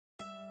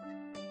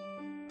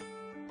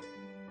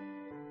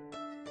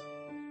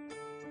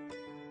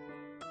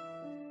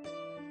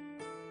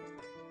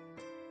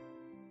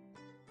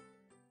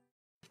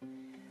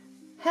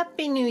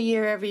Happy New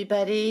Year,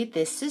 everybody.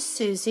 This is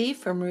Susie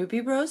from Ruby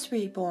Rose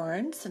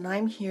Reborns, and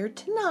I'm here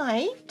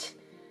tonight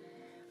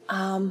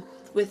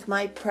with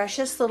my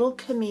precious little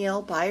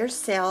Camille by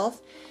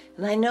herself.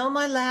 And I know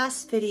my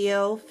last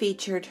video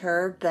featured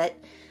her, but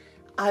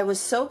I was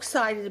so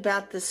excited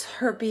about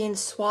her being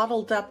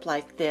swaddled up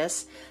like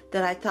this,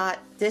 that I thought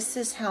this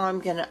is how I'm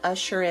going to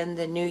usher in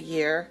the new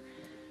year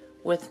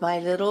with my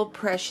little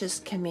precious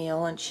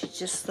Camille, and she's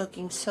just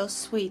looking so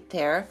sweet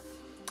there.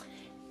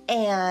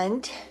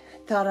 And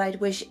thought I'd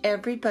wish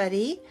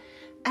everybody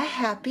a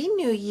happy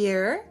new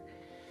year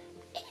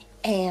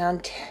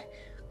and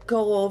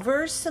go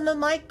over some of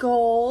my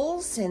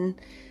goals and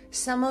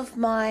some of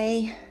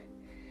my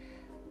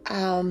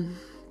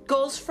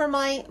goals for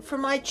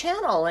my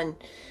channel, and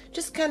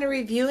just kind of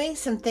reviewing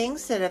some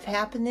things that have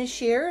happened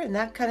this year and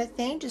that kind of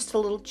thing, just a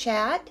little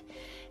chat.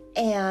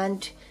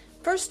 And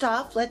first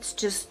off, let's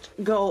just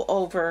go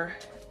over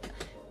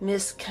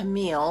Miss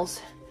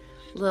Camille's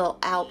little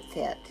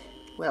outfit.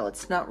 Well,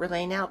 it's not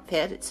really an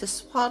outfit, it's a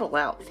swaddle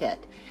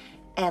outfit.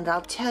 And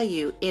I'll tell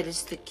you, it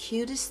is the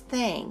cutest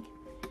thing.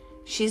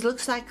 She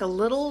looks like a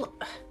little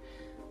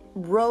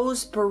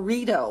rose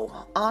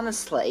burrito,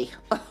 honestly.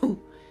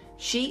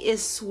 She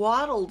is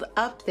swaddled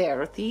up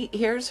there.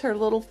 Here's her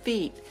little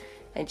feet.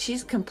 And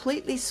she's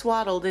completely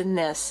swaddled in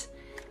this.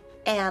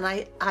 And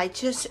Levi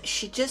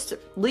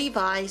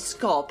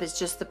sculpt is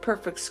just the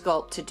perfect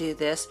sculpt to do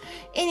this.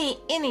 Any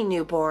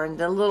newborn,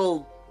 the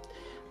little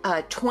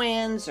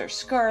twins or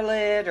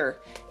Scarlet or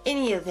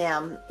any of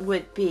them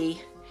would be,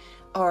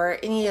 or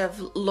any of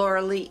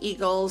Laura Lee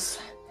Eagles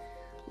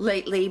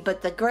lately.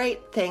 But the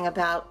great thing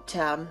about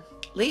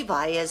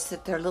Levi is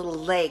that their little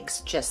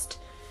legs just,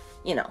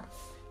 you know,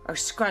 are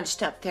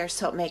scrunched up there,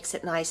 so it makes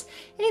it nice.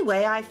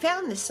 Anyway, I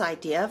found this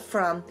idea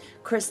from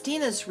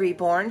Christina's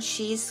Reborn.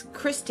 She's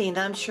Christina,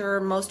 I'm sure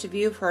most of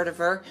you have heard of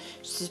her.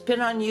 She's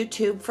been on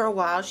YouTube for a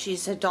while.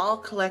 She's a doll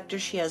collector.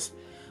 She has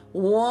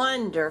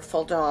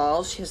wonderful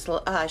dolls.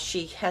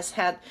 She has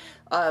had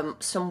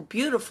some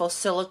beautiful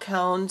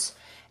silicones,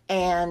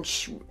 and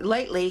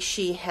lately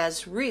she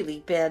has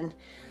really been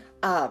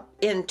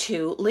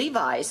into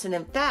Levi's. And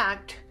in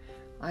fact,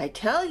 I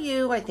tell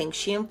you, I think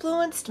she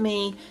influenced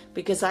me,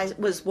 because I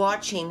was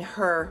watching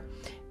her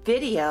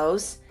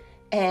videos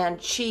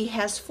and she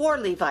has 4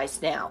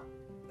 Levi's now.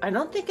 I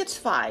don't think it's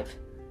 5.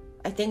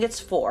 I think it's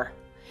 4.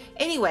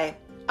 Anyway,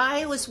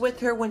 I was with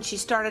her when she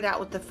started out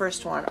with the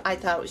first one. I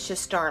thought it was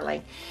just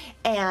darling.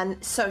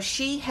 And so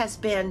she has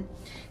been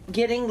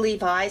getting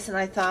Levi's, and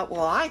I thought,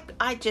 well,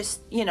 I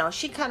just, you know,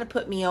 she kind of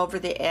put me over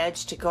the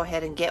edge to go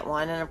ahead and get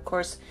one. And of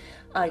course,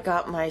 I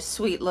got my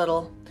sweet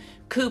little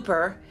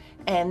Cooper,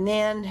 and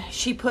then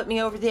she put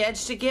me over the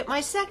edge to get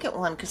my second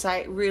one, because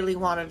I really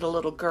wanted a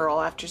little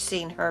girl after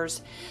seeing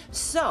hers.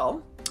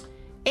 So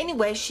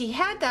anyway, she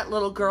had that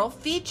little girl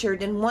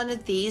featured in one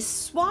of these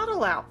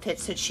swaddle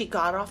outfits that she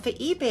got off of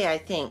eBay, I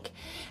think.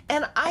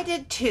 And I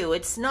did too.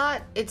 It's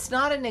not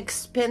an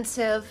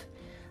expensive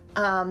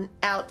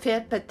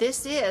outfit, but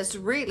this is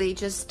really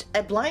just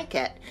a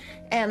blanket.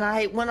 And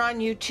I went on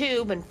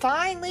YouTube and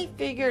finally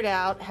figured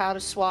out how to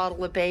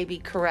swaddle a baby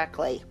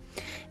correctly.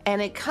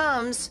 And it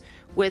comes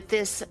with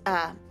this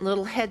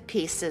little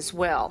headpiece as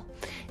well.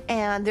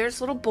 And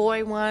there's little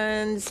boy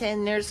ones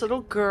and there's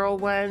little girl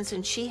ones,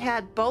 and she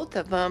had both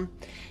of them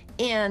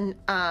in,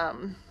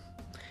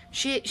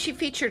 she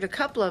featured a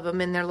couple of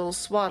them in their little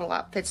swaddle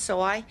outfits.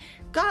 So I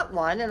got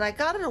one, and I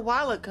got it a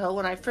while ago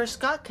when I first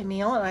got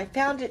Camille, and I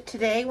found it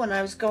today when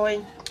I was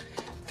going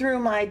through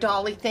my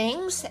dolly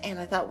things, and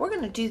I thought, we're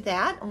going to do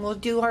that, and we'll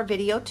do our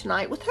video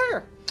tonight with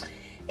her.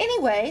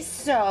 Anyway,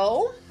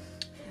 so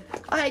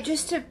I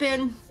just have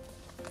been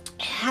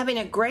having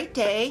a great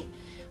day.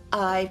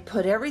 I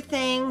put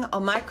everything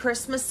on my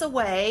Christmas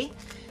away.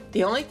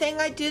 The only thing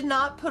I did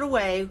not put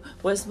away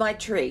was my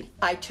tree.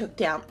 I took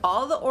down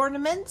all the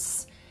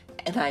ornaments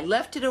and I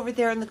left it over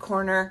there in the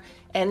corner,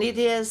 and it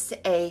is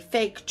a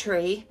fake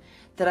tree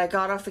that I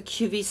got off of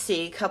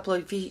QVC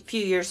a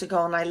few years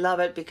ago, and I love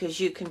it because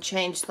you can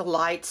change the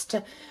lights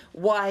to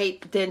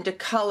white, then to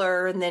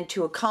color, and then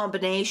to a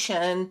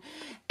combination.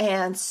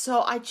 And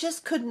so I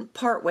just couldn't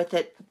part with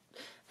it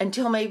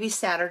until maybe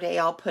Saturday.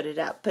 I'll put it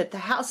up. But the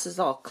house is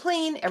all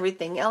clean,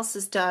 everything else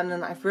is done,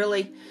 and I've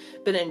really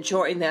been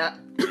enjoying that.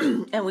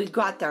 And we've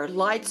got our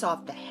lights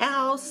off the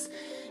house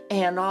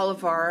and all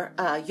of our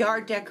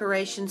yard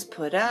decorations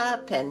put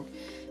up. And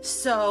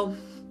so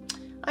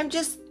I'm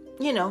just,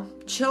 you know,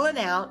 chilling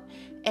out,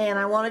 and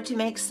I wanted to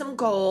make some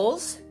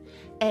goals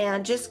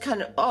and just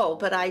kind of,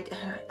 but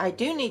I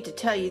do need to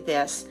tell you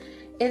this.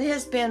 It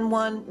has been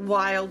one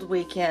wild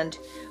weekend.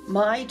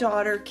 My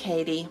daughter,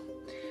 Katie,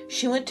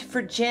 she went to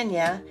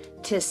Virginia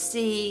to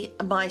see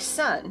my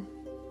son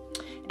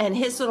and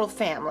his little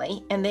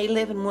family, and they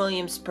live in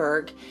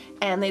Williamsburg,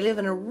 and they live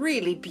in a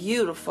really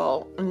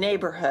beautiful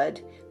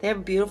neighborhood. They have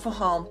a beautiful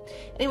home.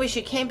 Anyway,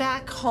 she came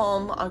back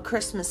home on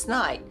Christmas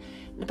night.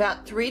 And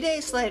about 3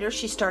 days later,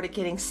 she started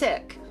getting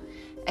sick.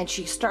 and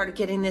she started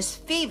getting this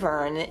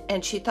fever,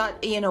 and she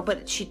thought, you know,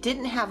 but she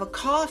didn't have a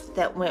cough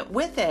that went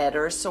with it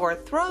or a sore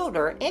throat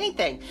or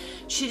anything.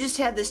 She just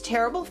had this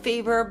terrible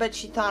fever, but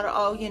she thought,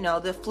 oh, you know,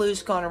 the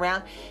flu's going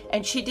around,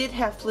 and she did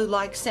have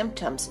flu-like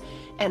symptoms,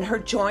 and her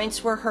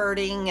joints were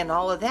hurting and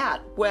all of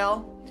that.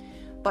 Well,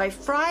 by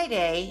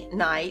Friday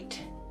night,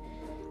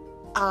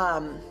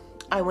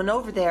 I went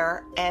over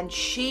there, and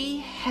she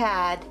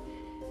had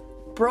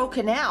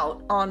broken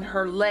out on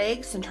her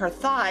legs and her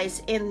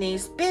thighs in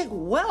these big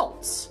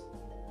welts.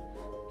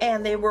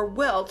 And they were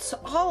welts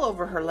all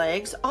over her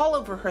legs, all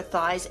over her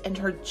thighs, and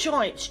her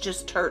joints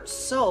just hurt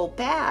so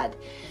bad.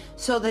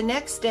 So the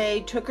next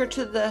day, took her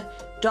to the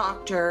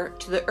doctor,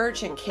 to the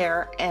urgent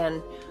care,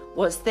 and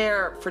was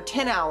there for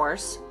 10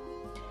 hours.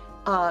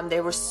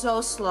 They were so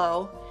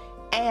slow,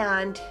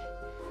 and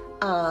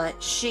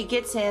she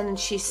gets in and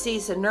she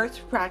sees a nurse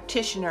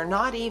practitioner,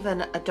 not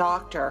even a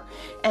doctor,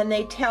 and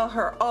they tell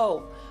her,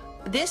 oh,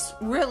 this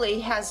really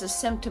has the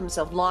symptoms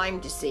of Lyme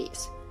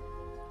disease.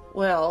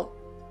 Well,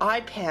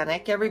 I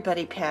panic,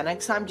 everybody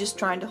panics, I'm just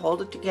trying to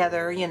hold it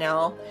together, you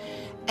know,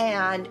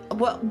 and,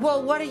 well,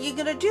 what are you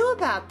gonna do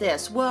about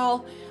this?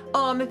 Well,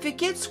 if it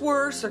gets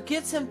worse or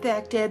gets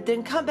infected,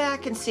 then come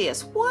back and see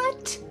us.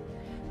 What?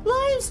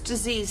 Lyme's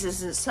disease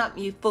isn't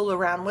something you fool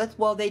around with.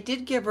 Well, they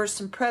did give her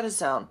some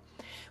prednisone.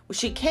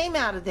 She came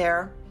out of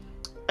there,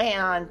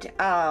 and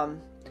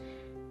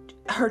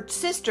her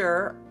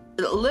sister,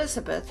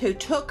 Elizabeth, who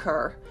took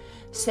her,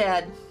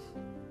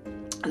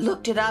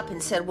 looked it up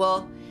and said,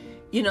 well,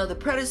 you know, the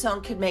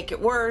prednisone could make it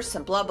worse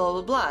and blah, blah,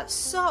 blah, blah.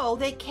 So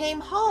they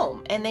came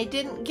home, and they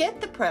didn't get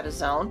the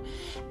prednisone,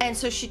 and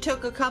so she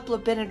took a couple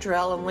of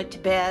Benadryl and went to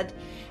bed,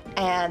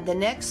 and the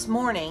next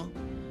morning,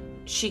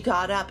 she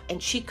got up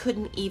and she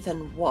couldn't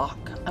even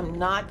walk. I'm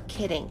not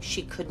kidding.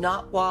 She could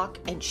not walk,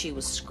 and she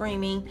was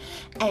screaming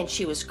and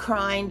she was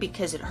crying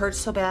because it hurt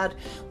so bad.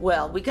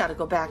 Well, we got to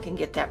go back and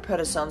get that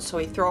prednisone. So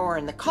we throw her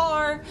in the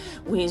car.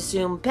 We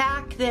zoom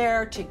back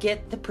there to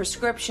get the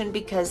prescription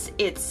because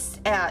it's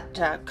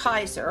at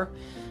Kaiser.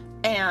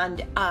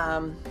 And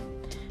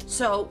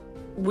so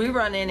we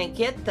run in and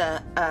get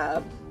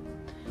the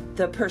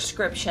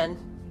prescription.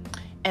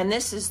 And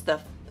this is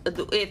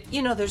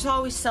you know, there's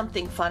always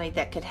something funny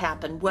that could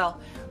happen.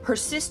 Well, her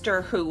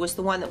sister, who was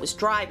the one that was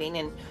driving,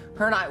 and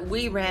her and I,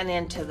 we ran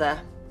into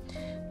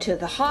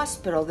the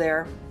hospital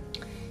there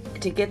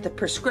to get the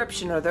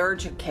prescription or the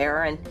urgent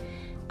care,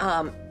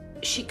 and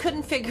she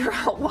couldn't figure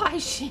out why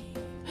she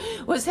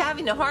was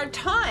having a hard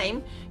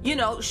time, you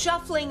know,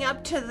 shuffling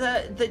up to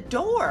the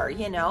door,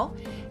 you know,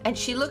 and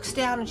she looks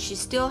down and she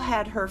still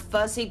had her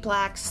fuzzy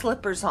black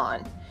slippers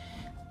on.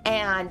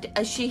 And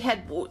Katie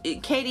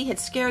had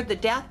scared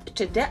us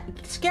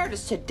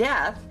to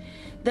death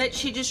that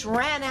she just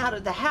ran out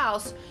of the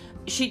house.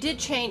 She did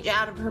change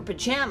out of her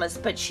pajamas,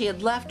 but she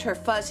had left her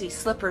fuzzy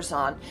slippers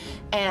on.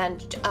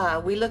 And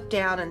we looked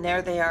down, and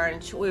there they are,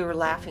 and we were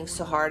laughing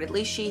so hard. At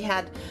least she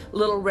had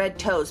little red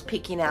toes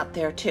peeking out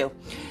there too.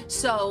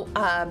 So,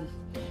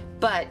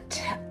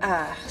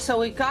 so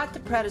we got the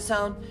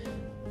prednisone.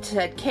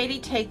 Said, Katie,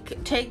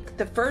 take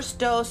the first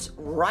dose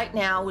right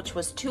now, which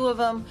was 2 of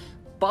them.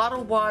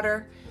 Bottled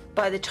water.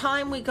 By the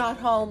time we got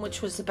home,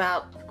 which was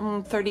about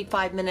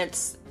 35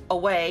 minutes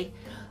away,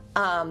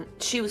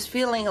 she was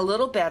feeling a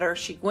little better.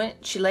 She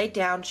laid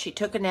down, she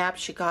took a nap,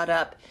 she got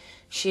up.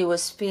 She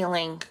was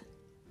feeling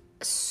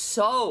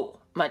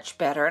so much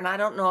better. And I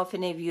don't know if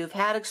any of you have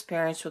had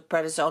experience with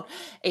prednisone.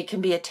 It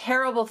can be a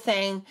terrible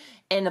thing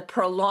in a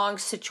prolonged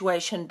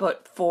situation,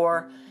 but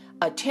for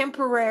a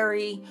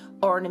temporary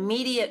or an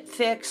immediate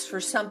fix for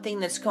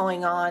something that's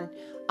going on,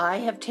 I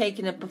have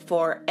taken it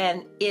before,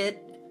 and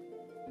it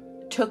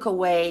took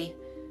away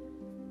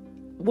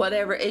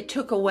it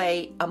took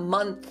away a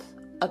month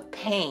of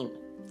pain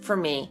for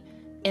me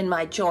in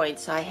my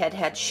joints. I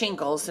had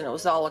shingles, and it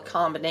was all a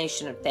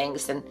combination of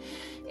things. And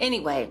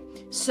anyway,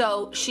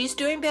 so she's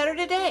doing better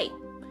today.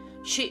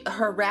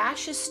 Her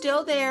rash is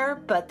still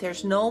there, but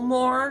there's no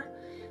more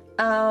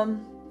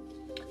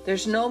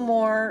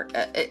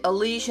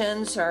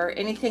lesions or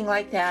anything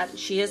like that.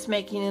 She is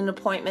making an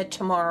appointment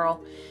tomorrow,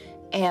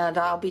 and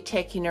I'll be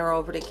taking her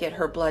over to get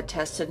her blood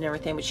tested and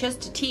everything. But she has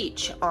to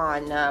teach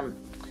on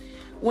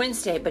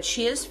Wednesday, but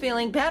she is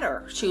feeling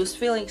better. She was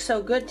feeling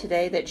so good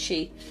today that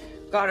she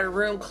got her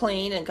room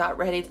clean and got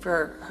ready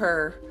for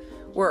her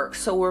work.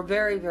 So we're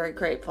very, very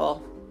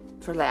grateful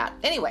for that.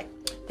 Anyway,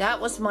 that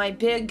was my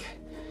big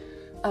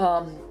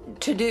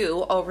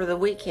to-do over the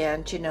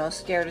weekend. You know,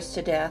 scared us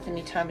to death.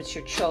 Anytime it's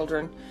your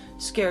children,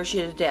 scares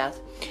you to death.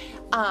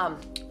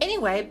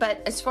 Anyway,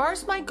 but as far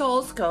as my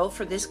goals go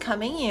for this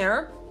coming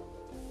year,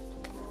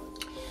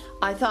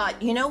 I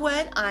thought, you know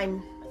what,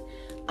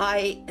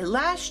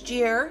 last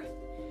year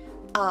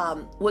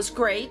was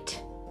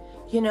great.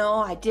 You know,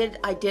 I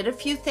did a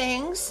few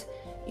things.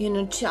 You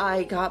know,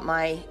 I got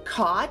my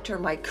cot or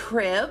my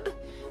crib,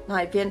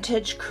 my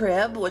vintage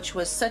crib, which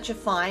was such a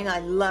find. I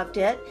loved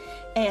it.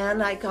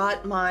 And I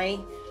got my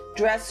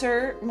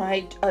dresser,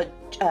 my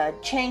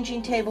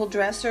changing table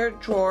dresser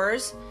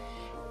drawers,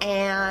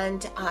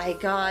 and I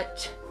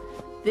got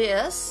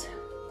this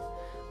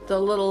the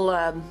little,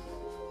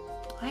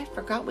 I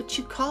forgot what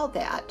you call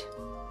that.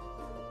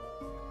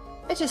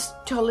 It just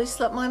totally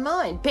slipped my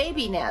mind.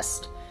 Baby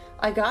nest.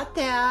 I got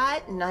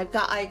that, and I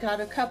got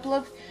a couple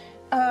of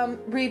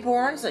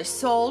Reborns. I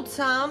sold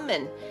some,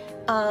 and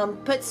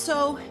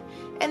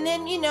and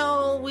then, you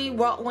know, we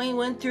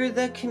went through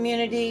the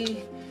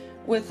community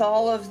with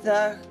all of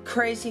the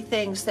crazy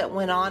things that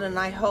went on, and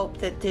I hope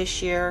that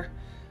this year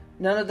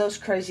none of those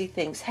crazy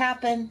things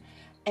happen,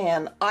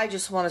 and I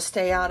just want to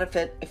stay out of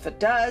it if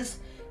it does.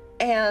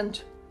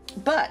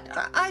 But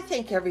I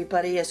think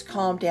everybody has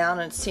calmed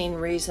down and seen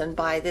reason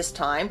by this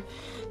time.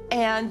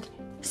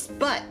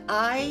 But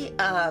I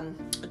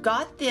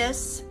got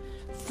this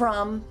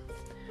from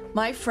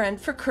my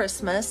friend for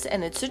Christmas,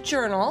 and it's a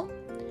journal,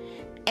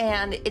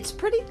 and it's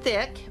pretty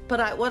thick,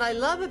 but what I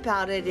love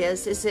about it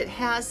is it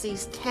has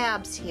these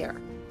tabs here.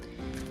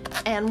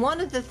 And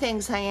one of the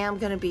things I am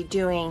going to be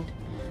doing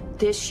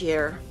this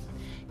year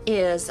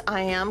is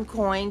I am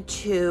going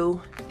to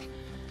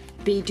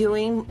be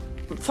doing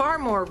far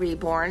more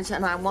Reborns,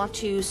 and I want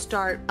to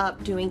start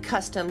up doing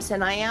customs,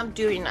 and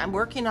I'm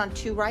working on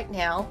 2 right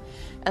now,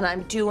 and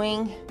I'm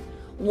doing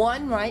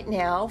one right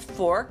now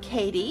for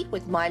Katie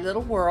with My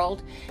Little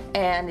World,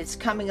 and it's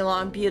coming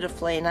along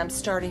beautifully, and I'm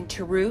starting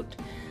to root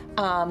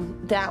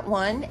that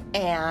one,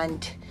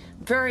 and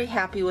very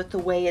happy with the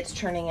way it's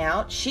turning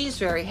out. She's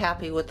very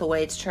happy with the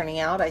way it's turning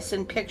out. I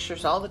send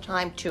pictures all the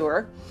time to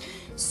her,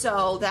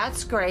 so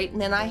that's great.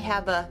 And then I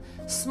have a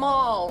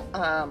small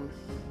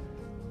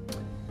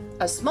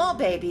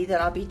baby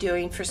that I'll be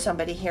doing for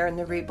somebody here in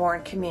the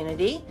Reborn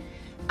community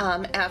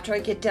after I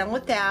get done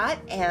with that.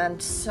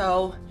 And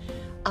so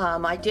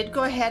I did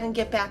go ahead and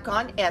get back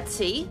on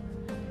Etsy,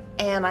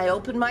 and I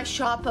opened my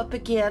shop up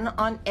again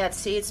on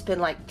Etsy. It's been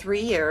like 3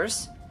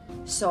 years,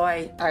 so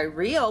I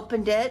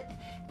reopened it,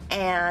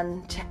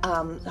 and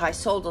I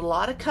sold a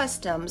lot of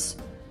customs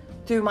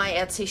through my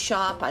Etsy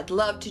shop. I'd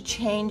love to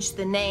change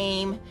the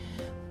name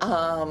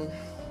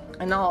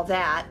and all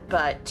that,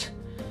 but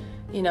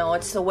you know,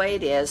 it's the way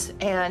it is.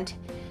 And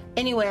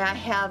anyway, I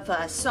have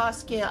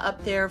Saskia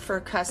up there for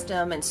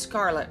custom, and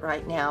Scarlet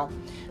right now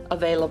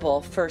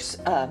available for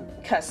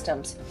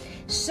customs.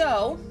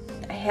 So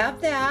I have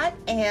that,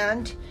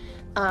 and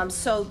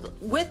so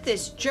with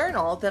this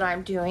journal that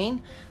I'm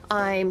doing,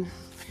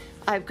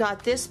 I've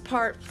got this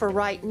part for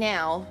right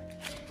now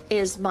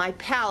is my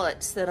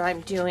palettes that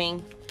I'm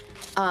doing.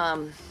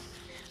 I'm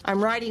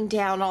writing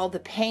down all the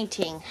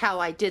painting, how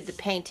I did the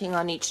painting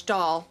on each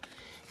doll,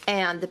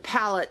 and the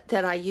palette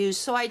that I use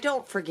so I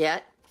don't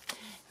forget,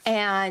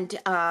 and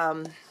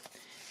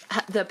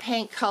the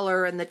paint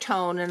color and the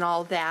tone and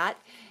all that.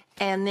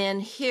 And then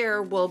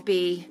here will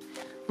be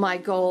my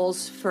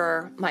goals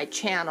for my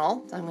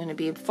channel. I'm going to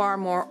be far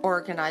more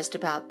organized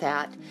about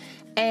that.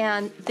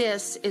 And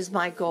this is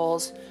my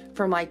goals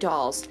for my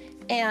dolls.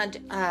 And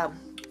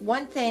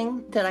one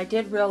thing that I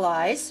did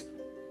realize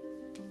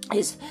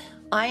is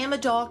I am a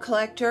doll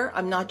collector.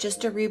 I'm not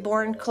just a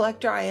Reborn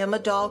collector. I am a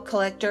doll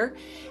collector.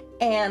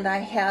 And I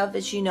have,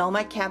 as you know,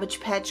 my Cabbage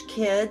Patch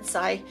Kids.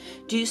 I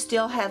do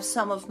still have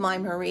some of my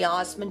Marie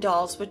Osmond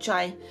dolls, which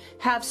I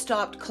have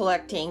stopped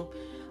collecting.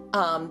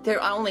 I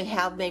only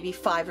have maybe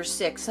 5 or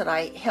 6 that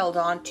I held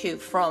on to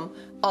from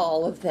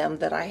all of them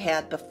that I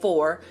had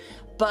before.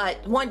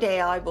 But one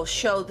day I will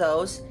show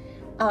those.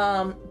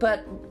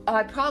 But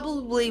I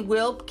probably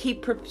will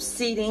keep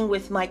proceeding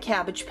with my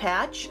Cabbage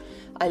Patch.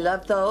 I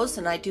love those,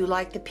 and I do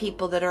like the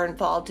people that are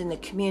involved in the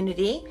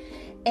community.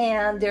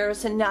 And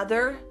there's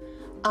another,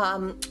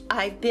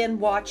 I've been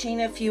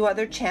watching a few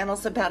other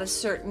channels about a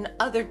certain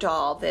other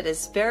doll that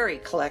is very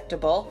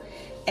collectible,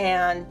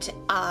 and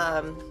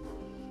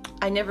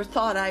I never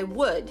thought I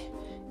would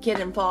get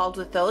involved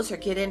with those or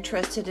get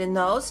interested in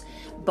those,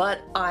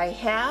 but I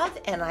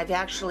have, and I've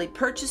actually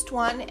purchased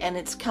one, and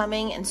it's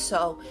coming, and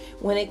so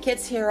when it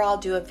gets here I'll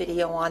do a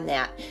video on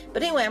that.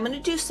 But anyway, I'm going to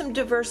do some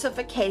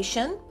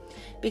diversification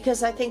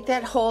because I think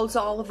that holds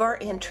all of our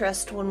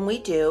interest when we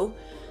do,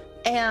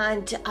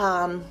 and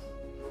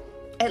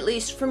at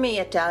least for me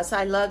it does.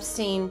 I love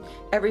seeing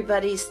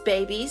everybody's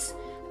babies,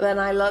 and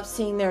I love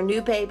seeing their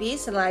new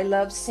babies, and I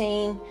love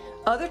seeing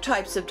other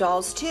types of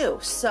dolls too.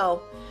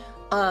 So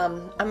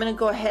I'm going to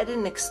go ahead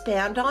and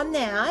expand on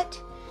that,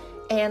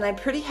 and I'm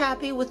pretty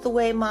happy with the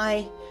way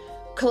my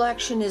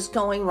collection is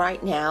going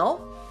right now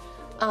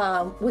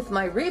with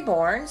my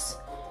Reborns.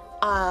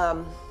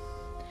 I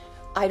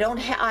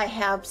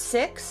have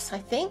 6, I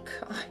think.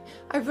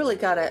 I've really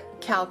got to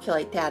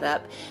calculate that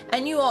up,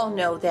 and you all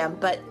know them,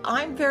 but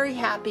I'm very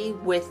happy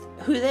with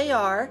who they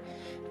are,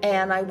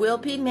 and I will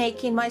be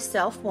making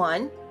myself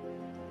one.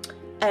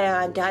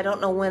 And I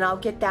don't know when I'll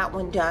get that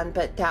one done,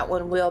 but that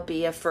one will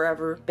be a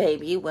forever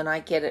baby when I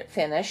get it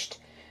finished,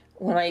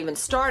 when I even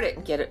start it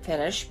and get it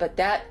finished. But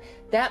that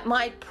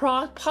might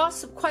quite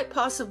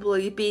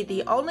possibly be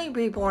the only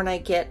Reborn I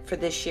get for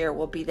this year,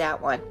 will be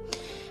that one.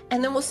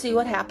 And then we'll see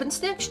what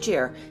happens next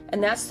year.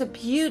 And that's the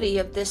beauty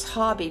of this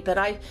hobby. But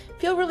I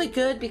feel really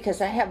good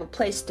because I have a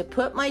place to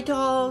put my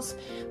dolls.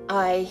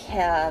 I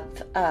have,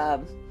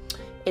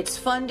 it's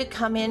fun to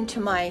come into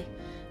my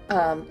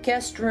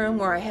guest room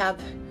where I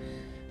have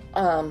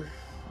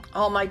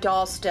all my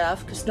doll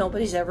stuff, because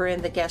nobody's ever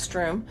in the guest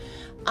room.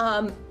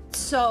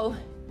 So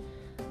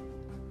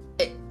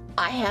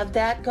I have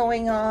that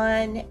going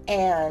on,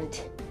 and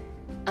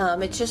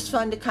it's just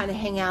fun to kind of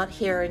hang out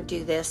here and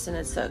do this, and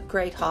it's a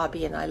great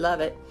hobby and I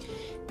love it.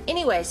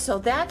 Anyway, so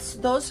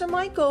those are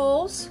my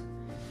goals.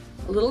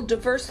 A little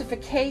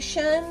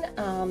diversification,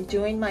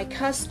 doing my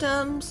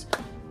customs,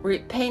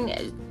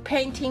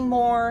 painting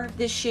more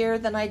this year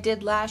than I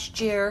did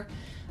last year,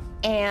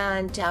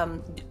 and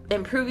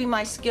improving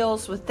my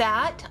skills with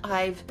that.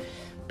 I've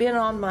been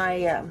on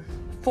my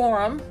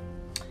forum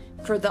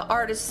for the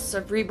artists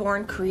of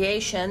Reborn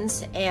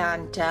Creations,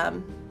 and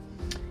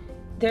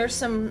there's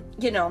some,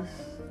 you know,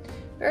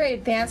 very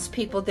advanced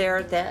people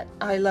there that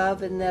I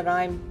love and that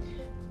I'm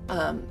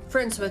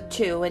friends with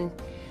too, and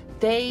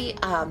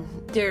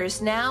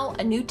there's now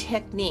a new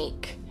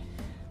technique,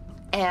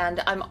 and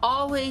I'm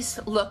always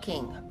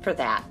looking for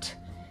that.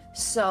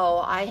 So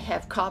I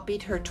have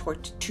copied her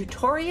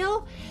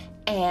tutorial,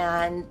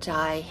 and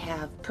I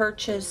have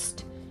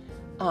purchased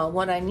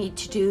what I need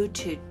to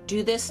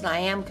do this, and I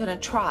am going to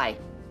try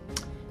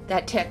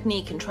that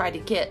technique and try to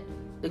get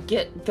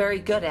very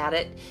good at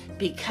it,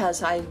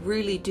 because I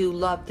really do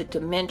love the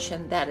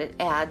dimension that it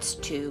adds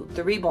to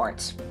the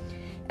Reborns.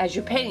 As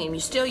you're painting them, you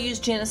still use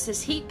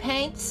Genesis heat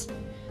paints,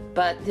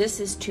 but this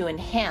is to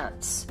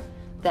enhance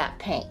that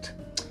paint.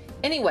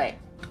 Anyway,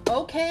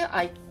 okay,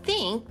 I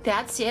think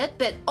that's it.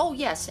 But oh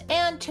yes,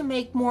 and to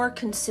make more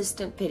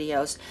consistent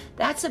videos.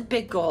 That's a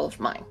big goal of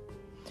mine,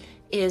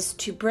 is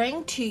to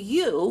bring to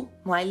you,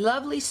 my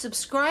lovely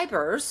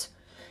subscribers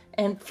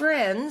and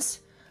friends,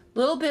 a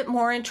little bit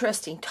more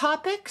interesting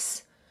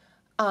topics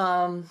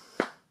about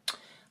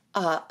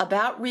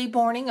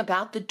reborning,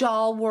 about the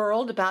doll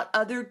world, about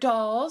other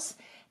dolls,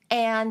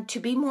 and to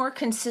be more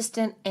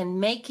consistent in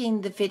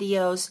making the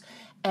videos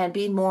and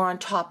be more on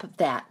top of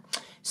that.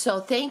 So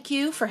thank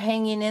you for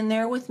hanging in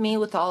there with me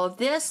with all of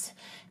this,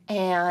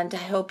 and I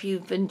hope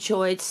you've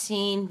enjoyed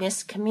seeing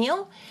Miss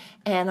Camille,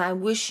 and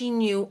I'm wishing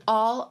you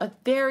all a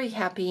very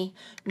happy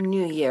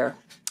New Year.